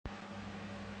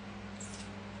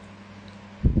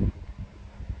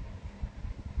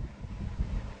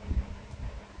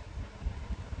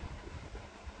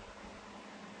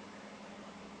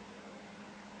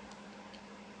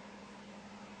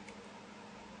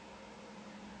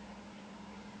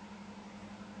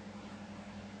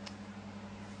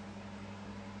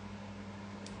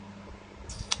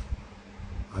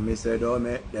me say don't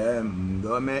make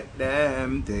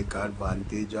them take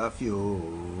advantage of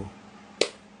you.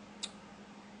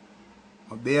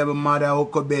 My baby mother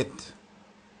Okobit.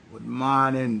 Good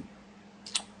morning.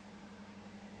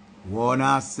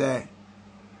 Wanna say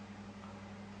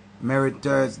Merry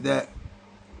Thursday,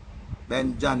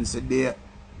 Ben Johnson Day,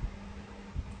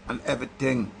 and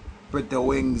everything, pretty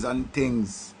wings and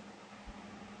things.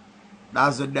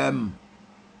 That's them.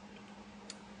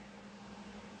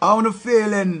 How you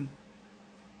feeling?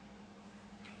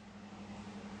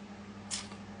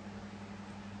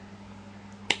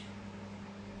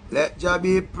 Let Jah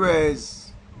be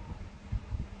praised.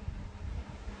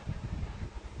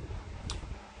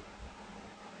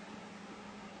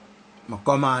 I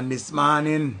come on this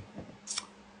morning.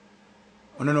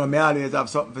 I don't know, I always have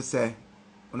something to say.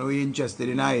 I know you're interested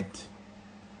in it.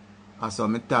 I saw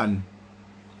me turn.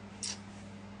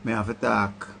 I have to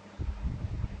talk.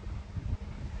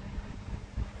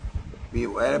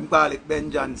 Well, them call it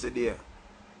Ben Johnson Day.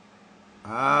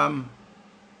 I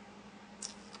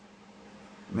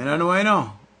don't know, you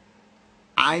know.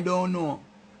 I don't know.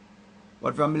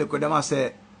 But from look at them, I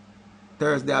say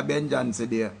Thursday a Ben Johnson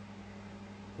Day.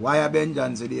 Why a Ben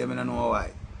Johnson Day? I don't know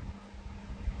why.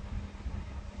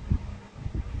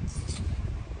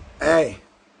 Hey.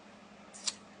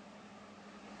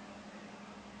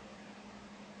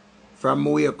 From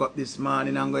wake up this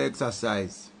morning and go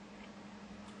exercise.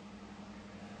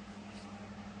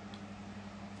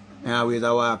 I always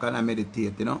walk and I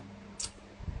meditate, you know.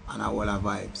 And I all the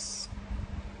vibes.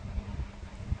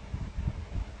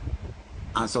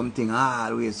 And something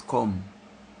always come.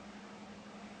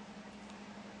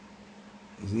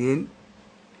 You see?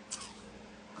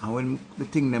 And when the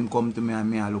thing them come to me and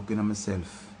me I looking at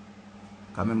myself.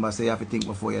 Because remember say you have to think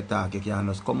before you talk. You can't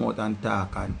just come out and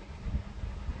talk and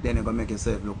then you're going to make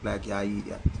yourself look like you're an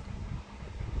idiot.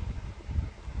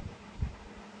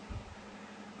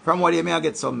 From what you may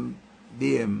get some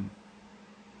DM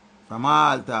from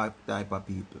all type of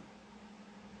people.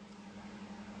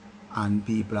 And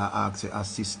people are asking for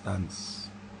assistance.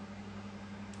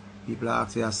 People are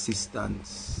asking for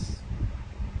assistance.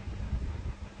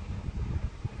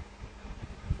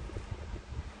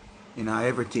 You know,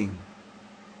 everything.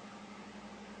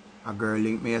 A girl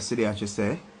linked me yesterday and she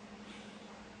said,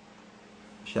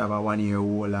 she have a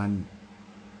 1-year-old and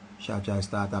she try to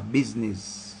start a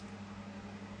business.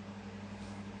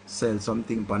 Sell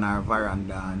something on her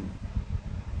veranda and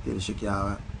till she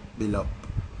can build up.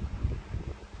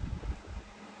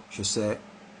 She said,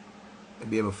 the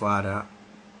baby father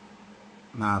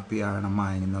not appear in a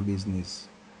mind in a business.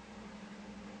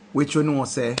 Which you know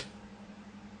say,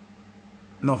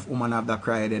 enough women have that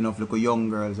cry there, enough little young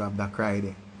girls have that cry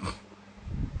there.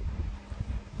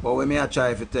 But when I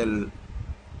try to tell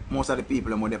most of the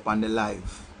people who are on the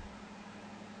live,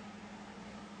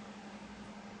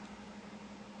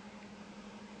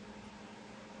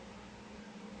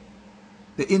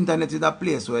 the internet is a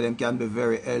place where them can be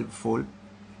very helpful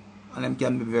and them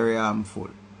can be very harmful.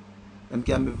 Them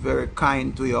can be very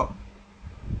kind to you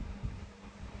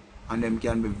and them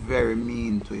can be very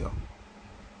mean to you.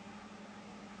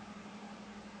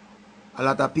 A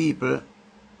lot of people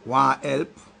want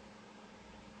help.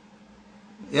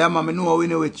 Yeah, man, I know we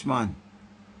know which man.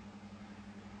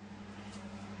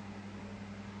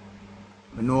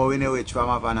 I know we know which from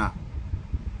Havana.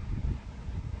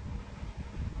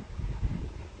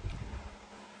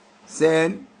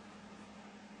 Saying,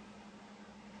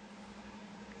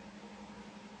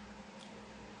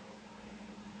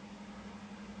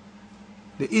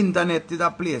 the internet is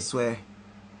a place where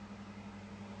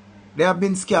they have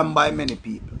been scammed by many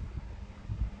people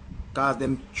because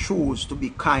them choose to be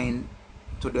kind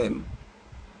to them,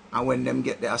 and when them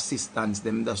get the assistance,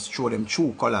 them just show them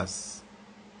true colors.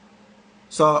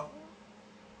 So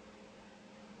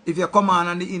if you come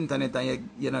on the internet and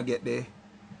you don't get the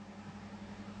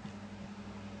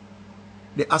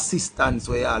assistance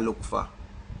where you look for,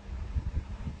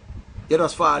 you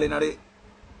just fall in the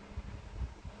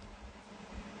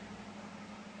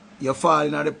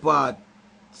part,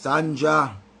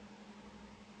 Sandra.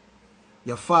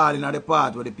 You fall in the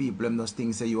part where the people them just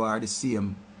think say you are the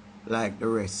same like the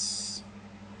rest.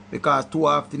 Because too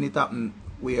often it happens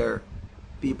where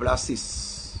people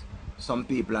assist some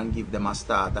people and give them a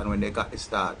start, and when they got the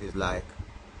start it's like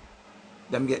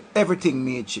them get everything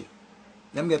Michi.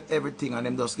 Them get everything and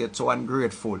them just get so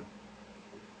ungrateful.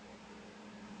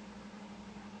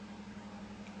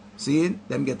 See?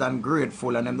 Them get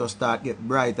ungrateful and them just start get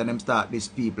bright and them start these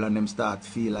people and them start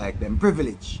feel like them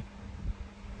privileged.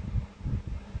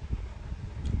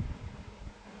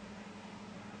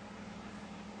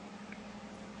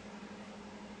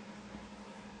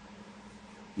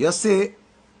 You see,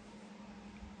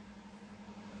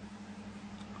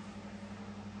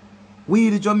 we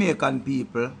the Jamaican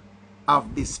people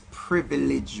have this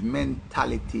privileged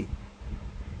mentality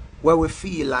where we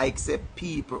feel like say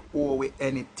people owe we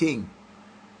anything.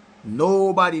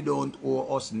 Nobody don't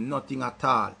owe us nothing at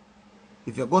all.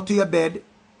 If you go to your bed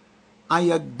and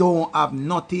you don't have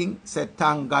nothing, say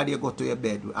thank God you go to your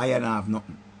bed. I don't have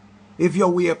nothing. If you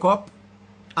wake up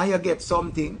and you get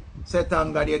something, say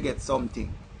thank God you get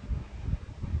something.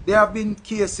 There have been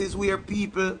cases where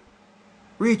people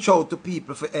reach out to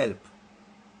people for help.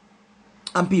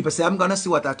 And people say, I'm going to see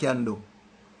what I can do.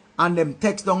 And them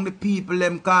text down the people,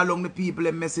 them call down the people,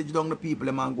 them message down the people,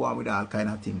 them and go on with all kind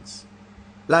of things.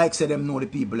 Like say them know the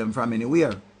people them from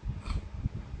anywhere.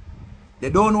 They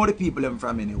don't know the people them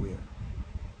from anywhere.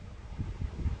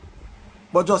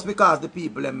 But just because the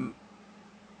people them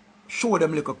show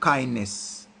them little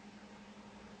kindness,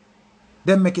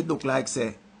 them make it look like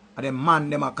say, are them man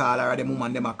them a call, or them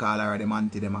woman them a call, or them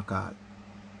auntie them a call.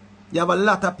 You have a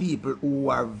lot of people who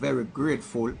are very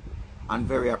grateful and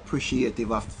very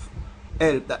appreciative of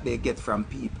help that they get from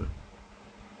people.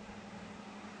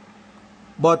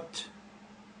 But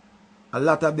a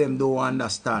lot of them don't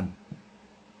understand.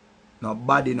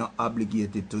 Nobody not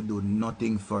obligated to do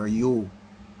nothing for you.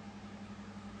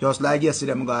 Just like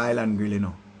yesterday, I go Island Grill, you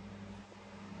know.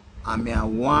 And me I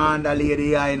want the lady,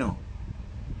 you know,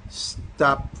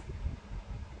 stop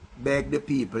beg the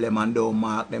people them and don't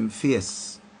mark them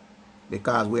face.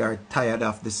 Because we are tired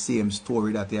of the same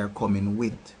story that they are coming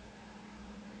with.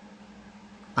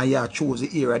 And you choose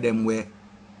the area them where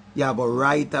you go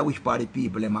right at which part of the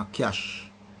people them a cash.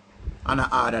 And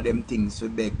I order them things to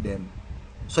beg them.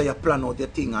 So you plan out your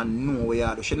thing and know where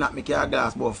you do. She not make your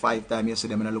glass about 5 times you see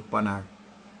them and I look upon her.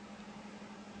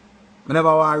 I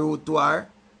never want rude to her,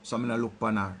 so I'm going to look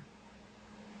upon her.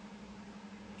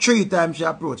 3 times she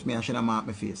approached me and she not mark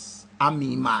my face. And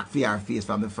me mark for her face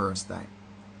from the first time.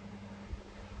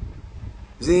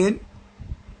 Zane,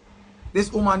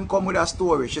 this woman come with a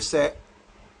story. She said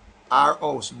our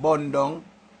house burned down.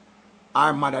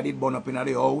 Our mother did burn up in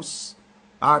the house.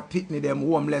 Our pitney them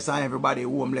homeless and everybody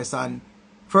homeless. And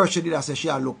first she did I say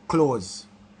she look close.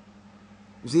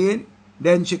 Zane,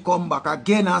 then she come back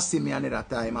again and see me another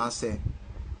time and say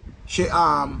she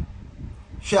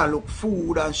look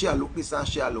food and she look this and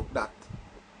she look that.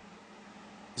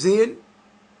 Zane,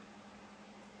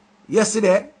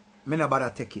 yesterday, me no bother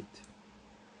take it.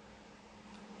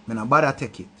 Me no bother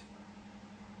take it.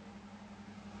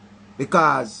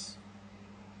 Because,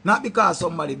 not because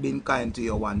somebody been kind to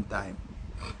you one time.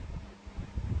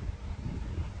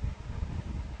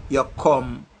 You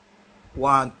come,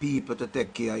 want people to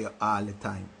take care of you all the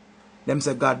time. Them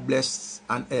say God bless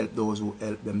and help those who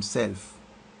help themselves.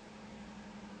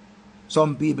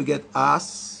 Some people get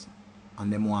ass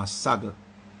and them want saddle.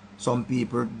 Some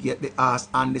people get the ass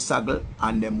and the saddle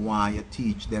and them want you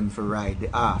teach them to ride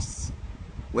the ass.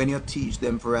 When you teach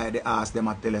them to ride the ass, them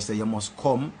tell you say you must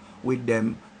come with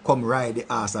them, come ride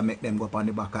the ass and make them go up on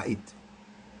the back of it.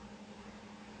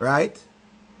 Right?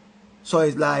 So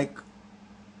it's like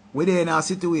we're in a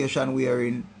situation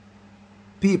wherein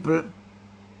people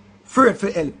afraid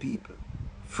to help people.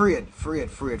 Afraid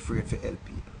to help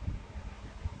people.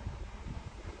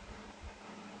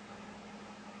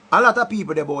 A lot of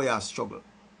people, the boy are struggle.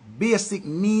 Basic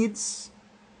needs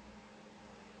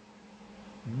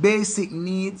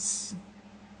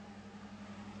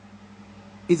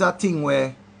is a thing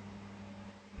where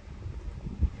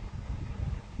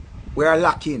we are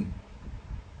lacking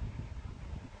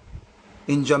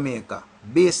in Jamaica.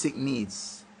 Basic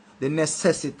needs, the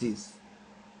necessities.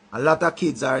 A lot of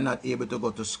kids are not able to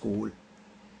go to school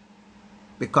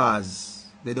because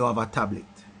they don't have a tablet.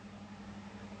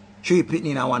 3 people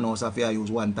in one house if you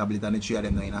use 1 tablet and the 3 of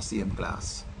them are in the same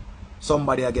class.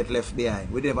 Somebody will get left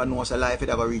behind. We never know so life it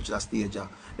ever reach that stage.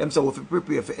 Them say we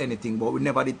prepare for anything, but we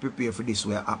never did prepare for this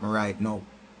way happen right now.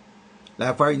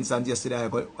 Like for instance, yesterday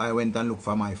I went and looked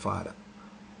for my father.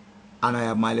 And I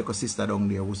have my little sister down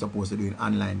there who's supposed to do an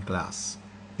online class.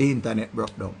 The internet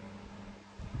broke down.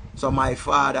 So my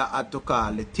father had to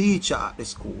call the teacher at the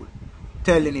school,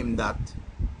 telling him that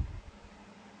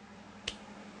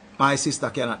my sister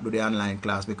cannot do the online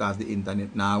class because the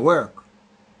internet now work.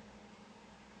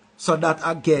 So that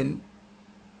again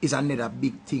is another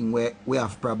big thing where we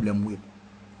have problem with.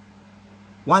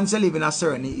 Once you live in a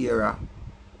certain era,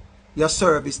 your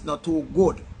service not too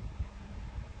good.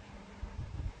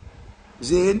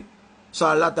 Zane,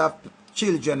 so a lot of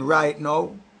children right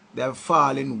now, they're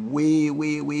falling way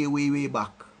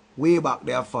back. Way back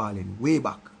they are falling, way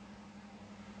back.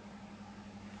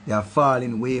 They are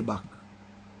falling way back.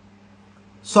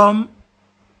 Some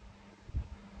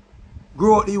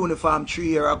Grow out the uniform 3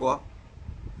 years ago.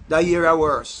 That year are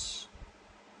worse.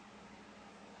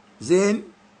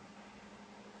 Then,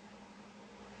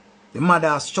 the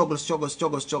mother struggle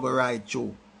right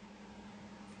through.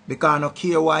 Because no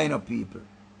care why no people.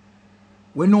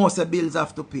 We know the bills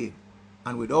have to pay.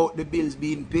 And without the bills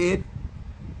being paid,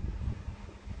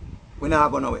 we're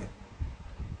not going nowhere.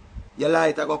 Your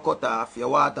light will cut off, your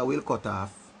water will cut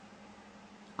off,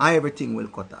 and everything will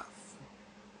cut off.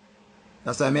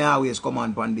 That's why I always come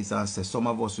on this and say some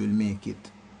of us will make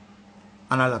it.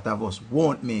 And a lot of us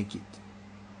won't make it.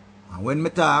 And when I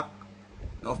talk,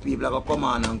 enough people are going to come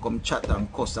on and come chat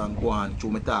and cuss and go on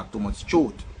through me talk too much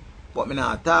truth. But I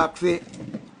not talk for it.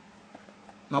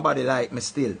 Nobody like me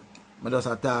still. I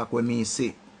just talk when me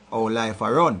see how life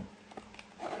a run.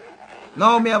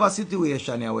 Now I have a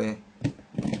situation here where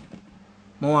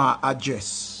I want to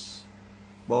address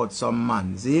about some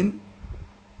man. See?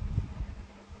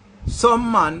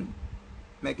 Some man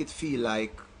make it feel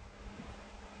like,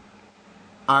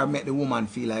 or make the woman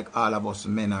feel like all of us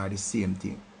men are the same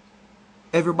thing.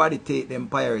 Everybody take them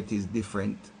priorities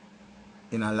different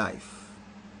in a life.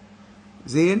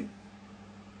 See?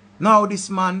 Now this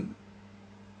man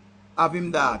have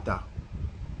him daughter.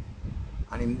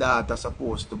 And him daughter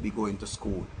supposed to be going to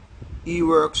school. He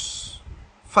works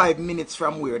 5 minutes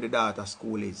from where the daughter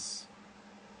school is.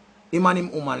 Him and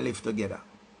him woman live together.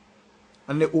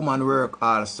 And the woman work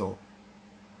also.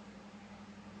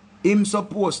 Him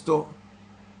supposed to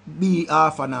be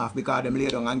half and half because them lay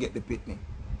down and get the pitney.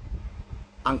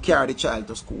 And carry the child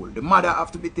to school. The mother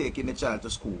have to be taking the child to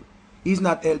school. He's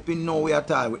not helping no way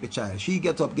at all with the child. She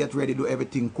get up, get ready, do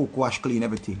everything, cook, wash, clean,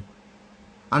 everything.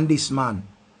 And this man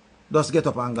just get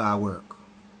up and go work.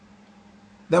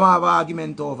 Them have an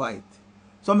argument over it.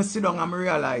 So I sit down and I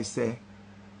realize, say,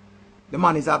 the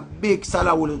man is a big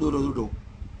salawulu do.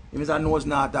 He is a nose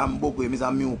knot and bugu, he is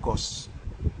a mucus.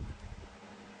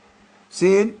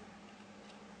 See?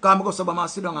 Because I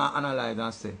sit down and analyze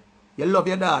and say, you love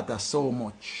your daughter so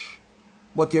much,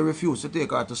 but you refuse to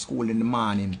take her to school in the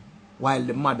morning while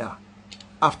the mother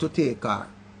have to take her.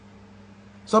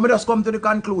 So I just come to the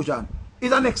conclusion, is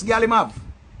the next girl him have.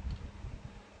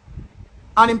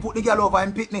 And him put the girl over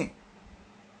him pitney.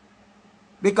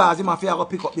 Because him have to go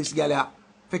pick up this girl here,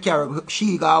 for carry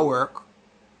she go work.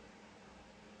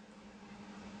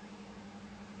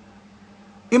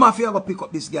 Him have to go pick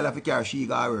up this girl for carry she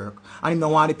go work. And him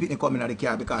don't want the pitney coming out the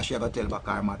car because she have to tell back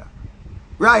her mother.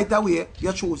 Right away,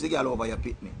 you choose the girl over your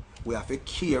pitney. We have to be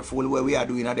careful what we are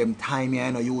doing at them time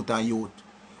here, youth and youth.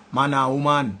 Man and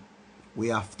woman, we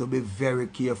have to be very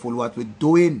careful what we're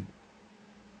doing.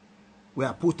 We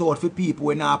are put out for people,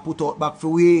 we not put out back for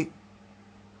we.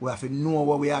 We have to know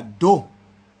what we are doing.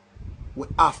 We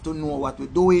have to know what we're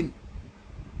doing.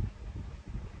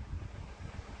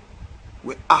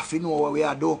 We have to know what we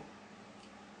are doing.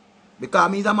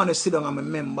 Because me, the man sit down and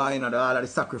remember, all of the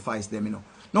sacrifice them,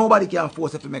 Nobody can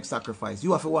force you to make sacrifice.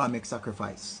 You have to want to make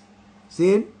sacrifice.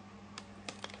 See?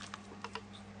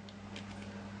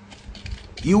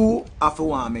 You have to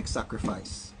want to make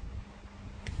sacrifice.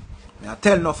 I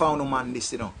tell enough woman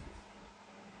this,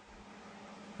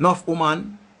 Enough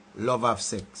woman love have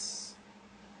sex.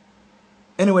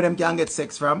 Anyway, them can get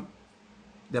sex from,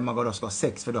 them are going to just go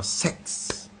sex for the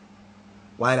sex.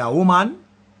 While a woman,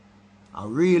 a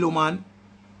real woman,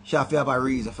 she have to have a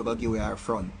reason for give her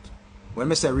front.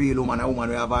 When I say real woman, a woman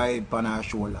will have a head on her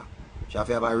shoulder. She have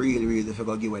to have a real reason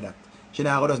for give her that. She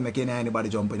not going to just make anybody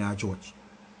jump in her church.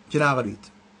 She not going to do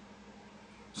it.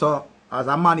 So, as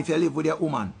a man, if you live with a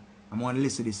woman, I'm going to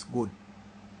listen to this good.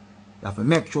 You have to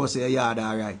make sure say your yard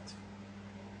are right.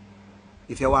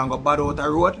 If you want to go bad out the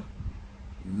road,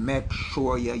 make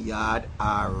sure your yard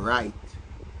are right.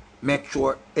 Make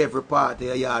sure every part of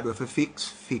your yard will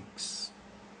fix.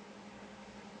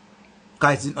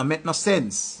 Because it don't make no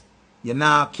sense. You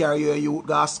now carry your youth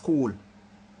to school.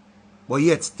 But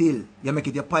yet still, you make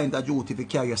it your point of duty if you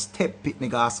carry your step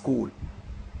pitney to school.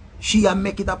 She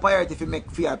make it a priority if you make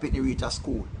fear pitney reach a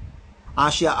school.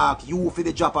 And she ask you for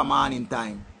the drop a man in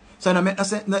time. So no make no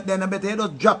sense, then I better you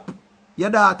just drop your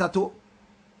daughter too.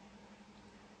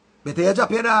 Better you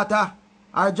drop your daughter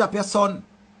or drop your son.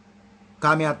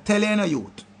 Because I tell you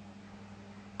youth,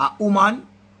 a woman,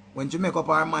 when she make up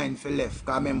her mind for left,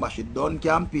 because remember she done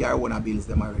can pay her own bills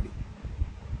them already.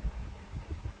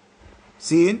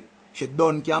 See? She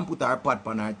done can put her pot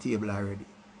on her table already.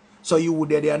 So you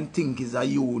there and think is a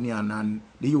union and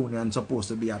the union supposed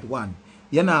to be at one.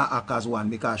 You not act as one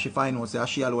because she find out that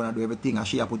she alone do everything and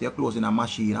she put your clothes in a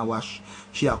machine and wash.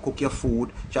 She cook your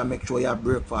food. She make sure you have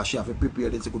breakfast. She have to prepare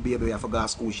this baby you have to go to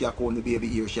school. She count the baby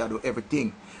here. She do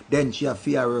everything. Then she have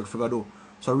fear work for do.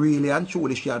 So really and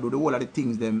truly she do the whole of the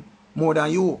things them more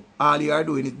than you. All you are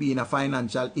doing is being a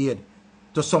financial aid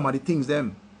to some of the things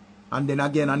them. And then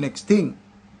again the next thing,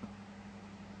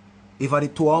 if the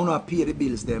two of you pay the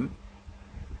bills them,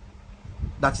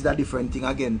 that's a different thing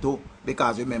again too.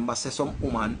 Because remember, say some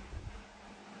woman,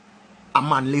 a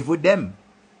man live with them.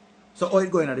 So how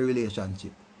it going in the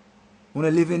relationship? When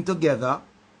you living together,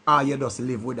 or you just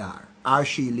live with her, or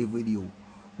she live with you.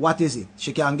 What is it?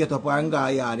 She can get up and go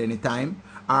yard anytime,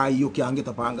 or you can get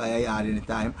up and go yard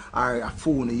anytime, or a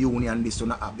phone union this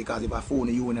one up, because if a phone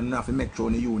union, you have to make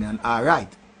sure the union,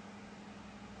 alright.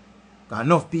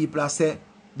 Enough people say,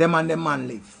 them and the man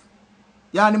live.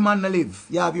 Yeah, the man live.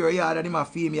 You have your yard and him a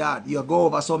film yard. You go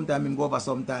over sometime, him go over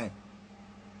sometime.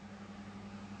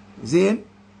 See?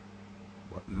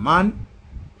 But man,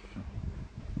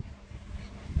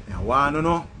 I want to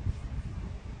know,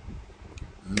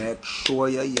 make sure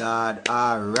your yard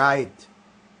alright.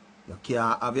 You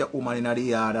can't have your woman in the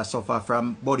yard that suffer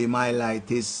from body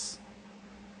myelitis.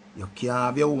 You can't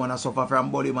have your woman that suffer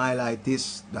from body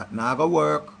myelitis. That not gonna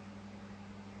work.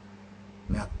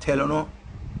 I tell you no.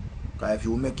 Because if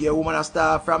you make your woman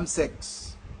start from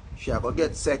sex, she go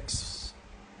get sex.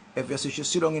 If you see she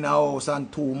sit down in a house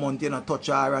and 2 months you not touch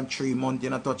her and 3 months you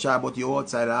not touch her, but you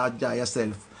outside and enjoy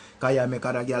yourself. Because you make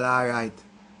her girl alright.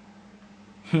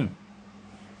 If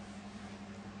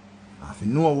you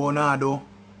know what I do, you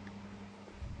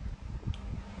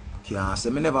can't say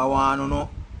me never want to know.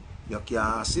 You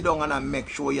can sit down and make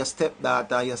sure your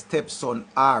stepdaughter and your stepson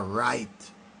are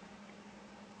right.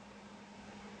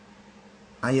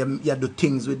 And you do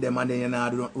things with them and then you're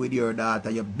not doing with your daughter.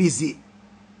 You're busy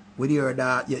with your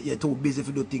daughter. You're too busy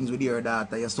to do things with your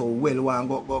daughter. You're so well want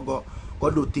go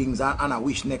do things and I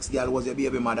wish next girl was your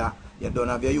baby mother. You don't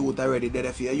have your youth already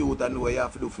there for your youth and what you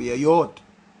have to do for your youth.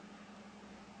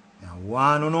 You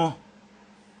want to know?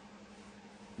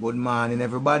 Good morning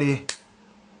everybody.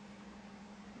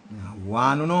 You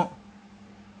want to know?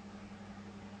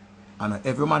 And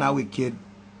every man a wicked.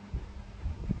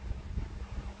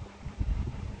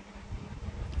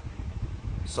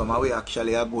 Some of we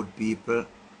actually are good people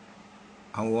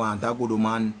and we want a good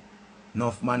woman.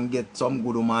 Enough man get some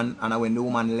good woman and when the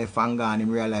woman left and gone, him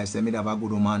realize they have a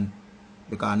good woman.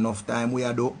 Because enough time we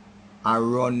do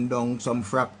and run down some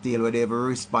fractal where they have a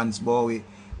response, but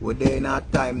we're there in our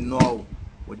time now.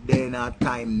 We're there in our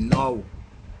time now.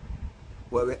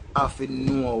 Where we have to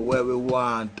know where we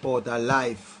want out of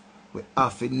life. We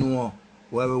have to know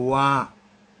where we want.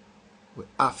 We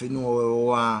have to know where we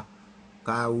want.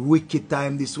 Because wicked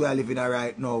time this we are living in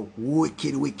right now.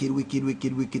 Wicked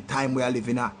time we are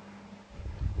living in.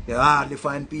 You hardly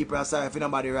find people are sorry for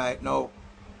nobody right now.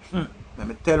 Let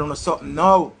me tell you something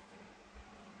now.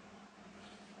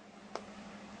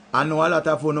 I know a lot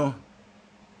of you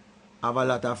have a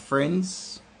lot of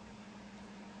friends.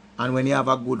 And when you have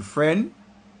a good friend,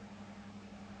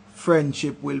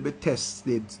 friendship will be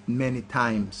tested many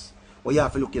times. But you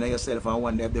have to look at yourself and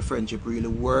wonder if the friendship really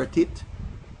worth it.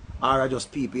 Or are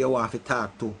just people you want to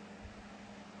talk to. You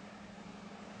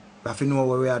have to know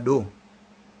what we are doing.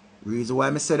 Reason why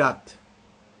I say that.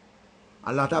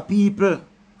 A lot of people,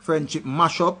 friendship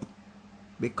mash up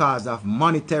because of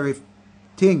monetary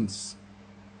things.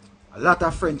 A lot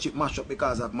of friendship mash up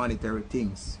because of monetary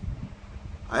things.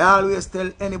 I always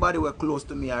tell anybody who are close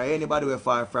to me or anybody who are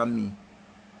far from me,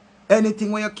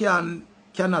 anything where you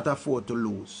cannot afford to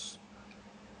lose,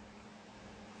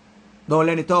 don't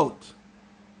let it out.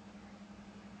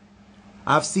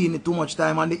 I've seen it too much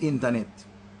time on the internet.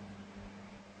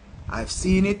 I've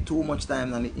seen it too much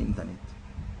time on the internet.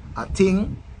 A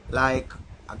thing like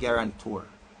a guarantor.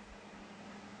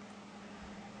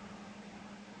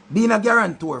 Being a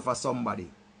guarantor for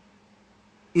somebody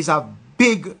is a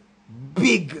big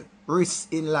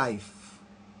risk in life.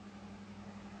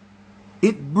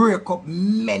 It break up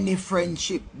many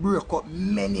friendships, break up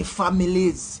many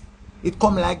families. It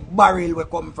come like barrel we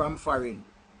come from foreign.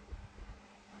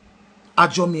 A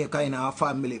Jamaica in our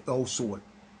family household.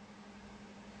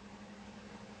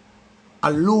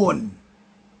 Alone.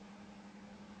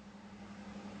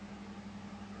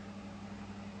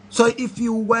 So if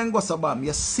you went go sabam,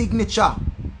 your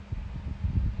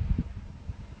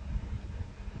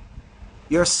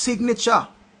signature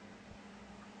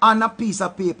on a piece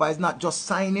of paper is not just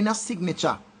signing a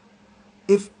signature.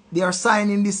 If they are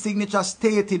signing this signature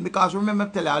stating, because remember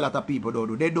tell a lot of people don't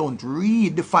do, they don't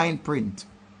read the fine print.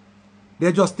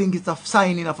 They just think it's a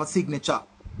signing of a signature.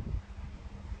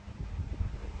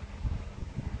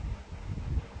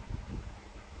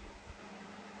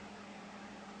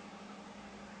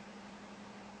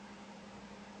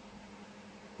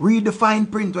 Read the fine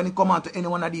print when it come out to any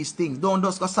one of these things. Don't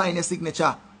just go sign a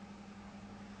signature.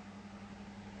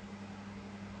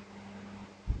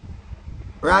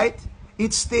 Right?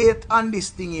 It states on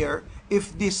this thing here,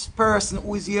 if this person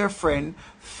who is your friend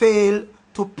fail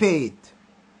to pay it,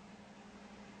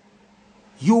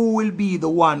 you will be the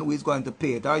one who is going to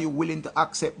pay it. Are you willing to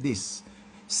accept this?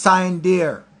 Sign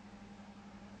there.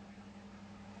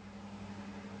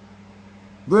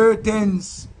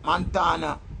 Burtons,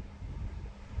 Montana.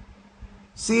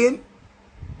 See?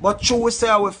 But you will say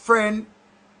our friend,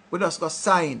 we just go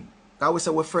sign. Because we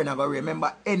say our friend, I go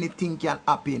remember anything can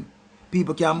happen.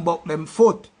 People can buck them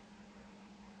foot.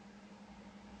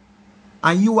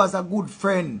 And you as a good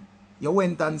friend, you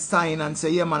went and signed and say,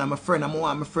 yeah man, I'm a friend, I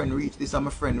want my friend reach this, I'm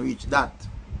a friend reach that.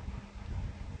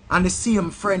 And the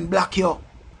same friend block you.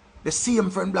 The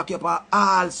same friend block you on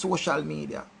all social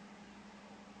media.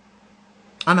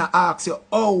 And I ask you,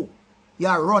 oh, you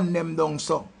run them down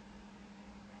so.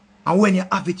 And when you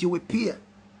have it, you will pay.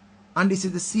 And this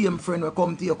is the same friend will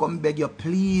come to you, come beg you,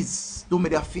 please, do me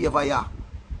the favor, yeah.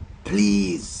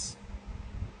 Please.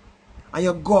 And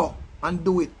you go and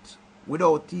do it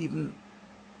without even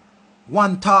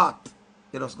one thought.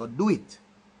 You just go do it.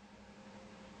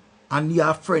 And you're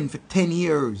a friend for 10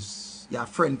 years. You're a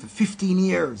friend for 15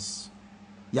 years.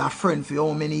 You're a friend for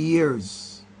how many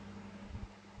years?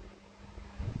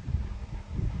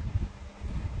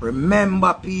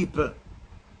 Remember, people,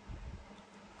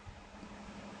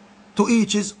 to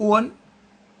each his own,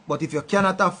 but if you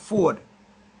cannot afford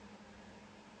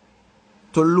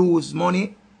to lose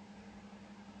money,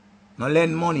 no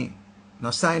lend money, no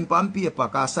sign on paper,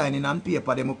 because signing on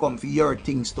paper, they will come for your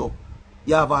things too.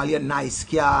 You have all your nice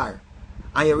car,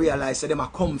 and you realize that they will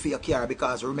come for your car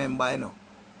because remember, you know,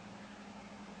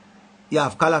 you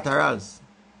have collaterals.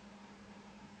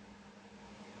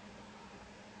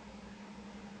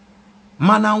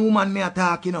 Man and woman may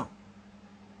attack, you know.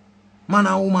 Man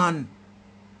and woman.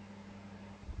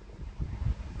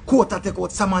 Quota take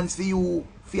out summons for you,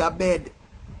 for your bed.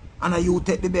 And you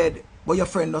take the bed. But your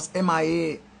friend does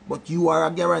MIA. But you are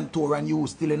a guarantor and you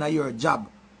still in your job.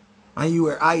 And you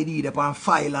are ID upon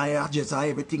file and your address and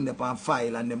everything upon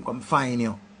file and them come find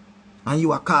you. And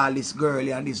you are call this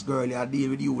girlie and this girlie and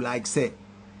deal with you like say.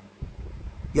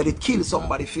 You did kill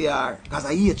somebody for her. Because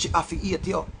I hate you, I hate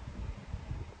you.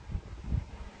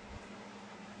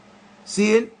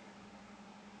 See?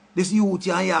 This youth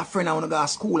and your friend I want to go to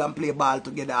school and play ball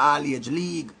together, all age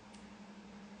league.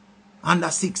 Under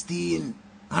 16,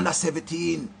 under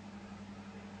 17.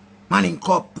 Manning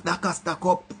Cup, Dakasta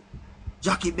Cup,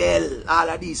 Jackie Bell, all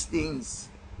of these things.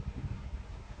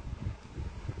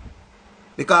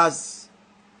 Because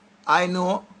I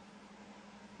know,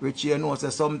 Richie, knows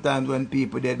that sometimes when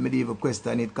people dead, me even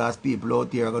question it because people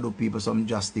out here are going to do people some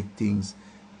drastic things.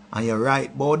 And you're right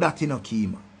about that, you know,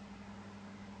 Kima.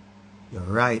 You're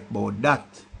right about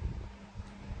that.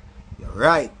 You're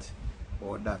right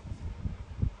about that.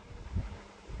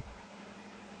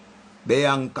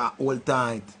 Bianca, hold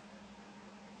tight.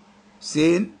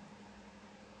 See?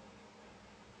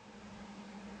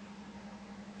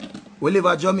 We live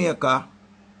in Jamaica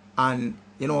and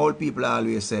you know all people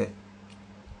always say,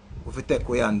 if we take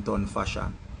away and turn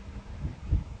fashion.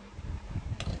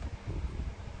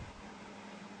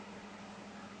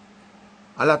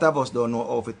 A lot of us don't know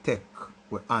how to take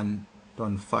with hand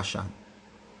turn fashion.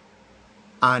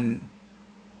 And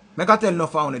I can tell no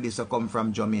family this to come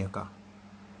from Jamaica.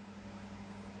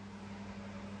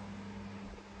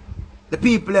 The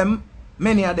people, them,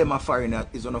 many of them are foreigners,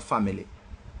 is on a family.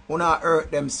 You not hurt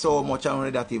them so much and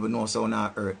you don't even know so you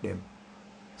not hurt them.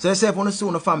 So you say if you see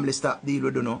a family start deal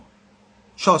with you know,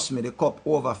 trust me, the cup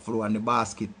overflow and the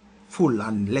basket full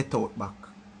and let out back.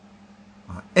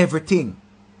 Everything.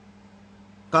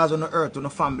 Because on the earth, on the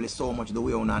family so much the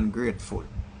way on ungrateful.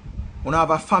 When have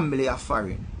a family of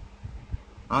foreign.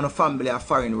 And the family of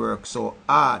foreign work so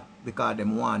hard because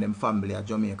them want them family of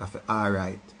Jamaica for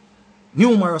alright.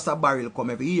 Numerous a barrel come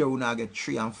every year when I get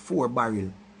 3 and 4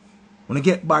 barrel. When I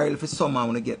get barrel for summer,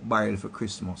 when I get barrel for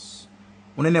Christmas.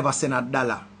 When I never send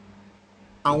 $1.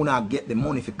 And when I get the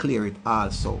money to clear it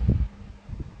also.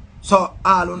 So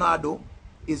all I do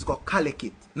is go collect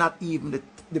it. Not even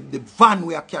the van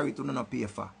we are carried to not pay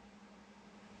for.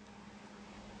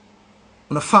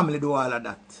 When the family do all of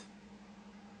that.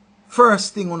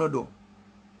 First thing I do,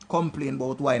 complain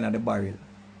about wine at the barrel.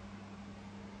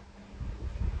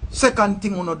 Second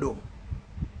thing I do,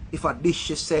 if a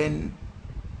dish is send,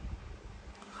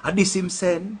 a this him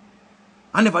send,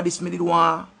 I never this me did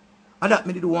want, a that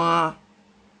me did want.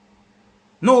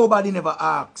 Nobody never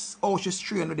asks how she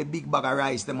strain with the big bag of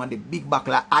rice them and the big bag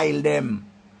like aisle them.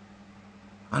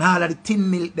 And all of the tin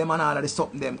milk them and all of the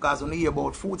something them. Because when you hear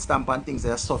about food stamp and things,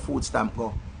 they saw food stamp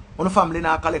go. When the family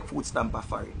now collect food stamp for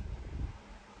foreign.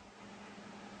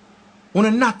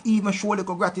 When not even show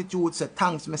little gratitude, say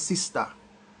thanks my sister.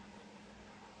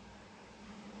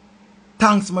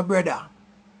 Thanks my brother.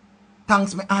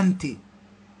 Thanks my auntie.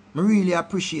 I really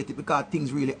appreciate it because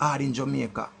things really hard in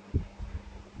Jamaica.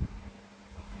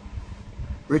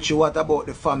 Richie, what about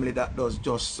the family that does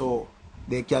just so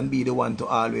they can be the one to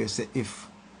always say if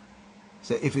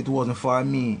it wasn't for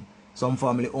me, some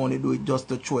family only do it just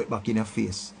to throw it back in your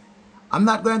face. I'm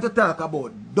not going to talk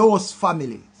about those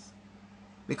families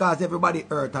because everybody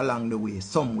hurt along the way,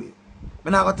 some way.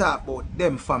 I'm not going to talk about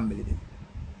them family.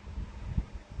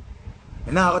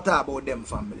 I'm not going to talk about them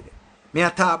family. I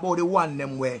talk about the one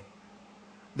them where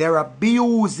they're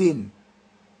abusing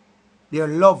their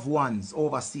loved ones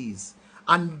overseas.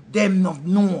 And them not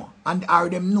know. And are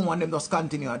them know and them just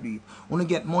continue to do it. When you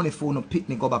get money for no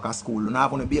picnic go back to school. When I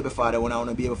have a baby father, when I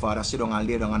want a baby father sit down and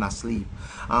lay down and sleep.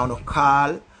 I want to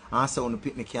call and say when the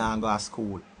picnic can't go to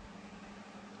school.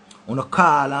 When you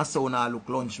call and say when I look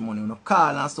lunch money. When you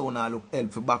call and say when I look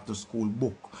help for back to school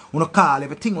book. When you call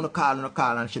everything when you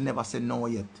call and she never said no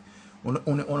yet. When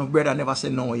your brother never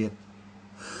said no yet.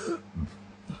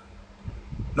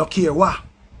 No care what.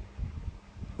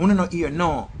 When you not hear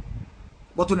no.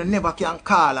 But when you never can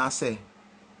call and say,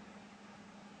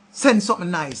 send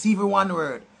something nice, even one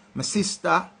word. My sister,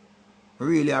 I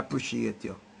really appreciate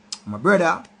you. My brother,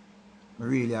 I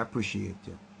really appreciate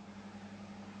you.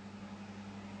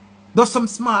 There's some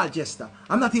small gesture.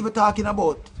 I'm not even talking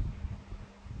about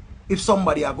if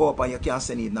somebody go up and you can't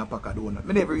send it in a pack of donut.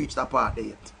 I never reached that part there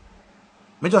yet.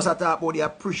 I just talk about the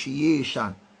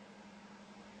appreciation.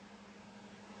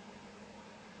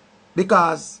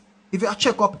 Because if you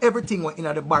check up everything in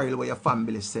the barrel where your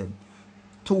family said,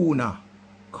 tuna,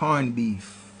 corned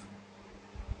beef,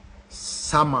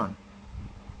 salmon,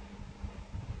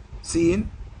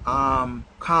 seeing,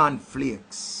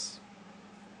 cornflakes,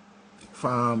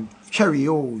 from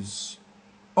Cheerios,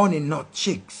 honey nut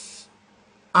chicks,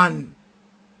 and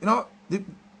you know,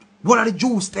 what are the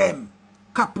juice them,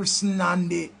 Capricin and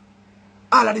the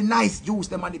all of the nice juice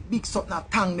them and the big something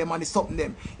tang them and the something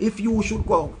them. If you should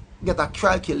go get a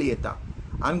calculator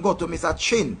and go to Mr.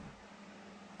 Chin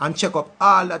and check up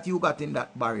all that you got in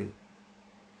that barrel,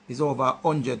 is over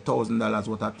 $100,000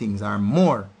 worth of things or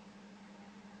more.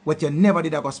 What you never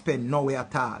did ever spend nowhere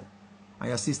at all. And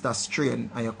your sister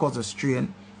strain, and your cousin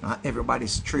strain, and everybody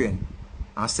strain,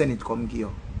 and send it come give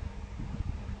you.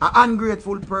 An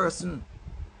ungrateful person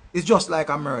is just like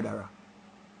a murderer.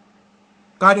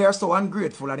 Because they are so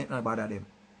ungrateful and it not bother them.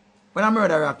 When a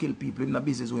murderer kill people, in the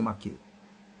business we might kill.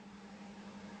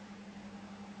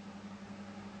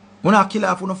 When I kill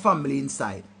off on a family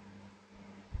inside,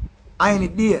 any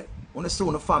day, when I see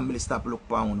on a family stop look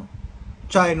for you,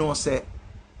 try to say,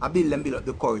 I build up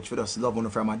the courage for us love you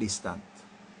from a distance.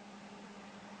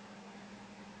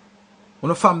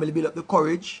 When a family build up the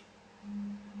courage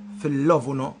for love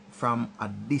you from a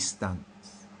distance.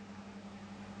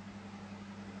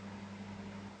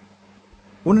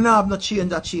 When you have no change,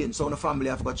 that change, so the family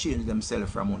have to change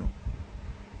themselves from you.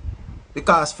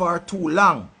 Because for too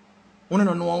long, you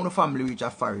don't know how the family reach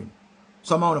a foreign.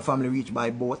 Some of the family reach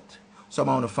by boat. Some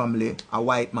of the family, a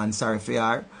white man sorry for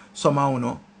her. Some of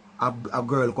them, a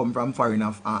girl come from foreign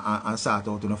and start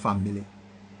out in the family.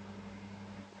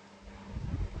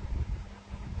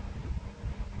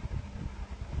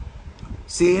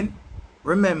 Seeing,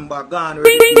 remember, gone were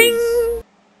the days.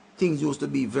 Things used to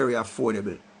be very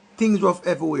affordable. Things rough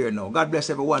everywhere now. God bless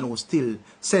everyone who still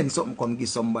send something come give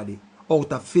somebody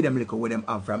out of feed them liquor where them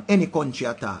have from any country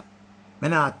at all. I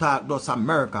not talk just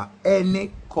America,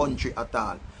 any country at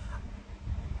all.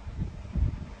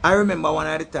 I remember one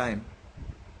at the time,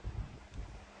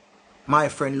 my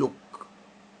friend looked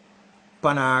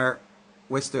upon her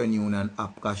Western Union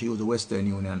app because she used the Western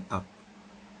Union app.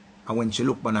 And when she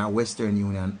looked on her Western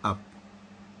Union app,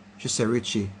 she said,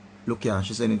 Richie, look here,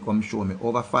 she said it come show me.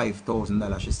 Over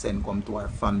 $5,000 she sent come to her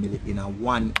family in a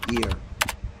 1 year.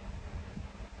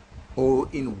 Oh,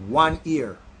 in 1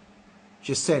 year.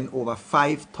 She sent over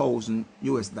 5,000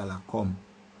 US dollar come.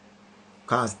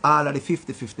 Because all of the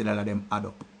 $50 them add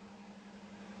up.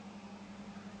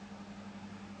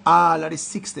 All of the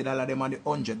 $60 them and the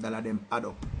 $100 them add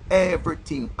up.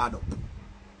 Everything add up.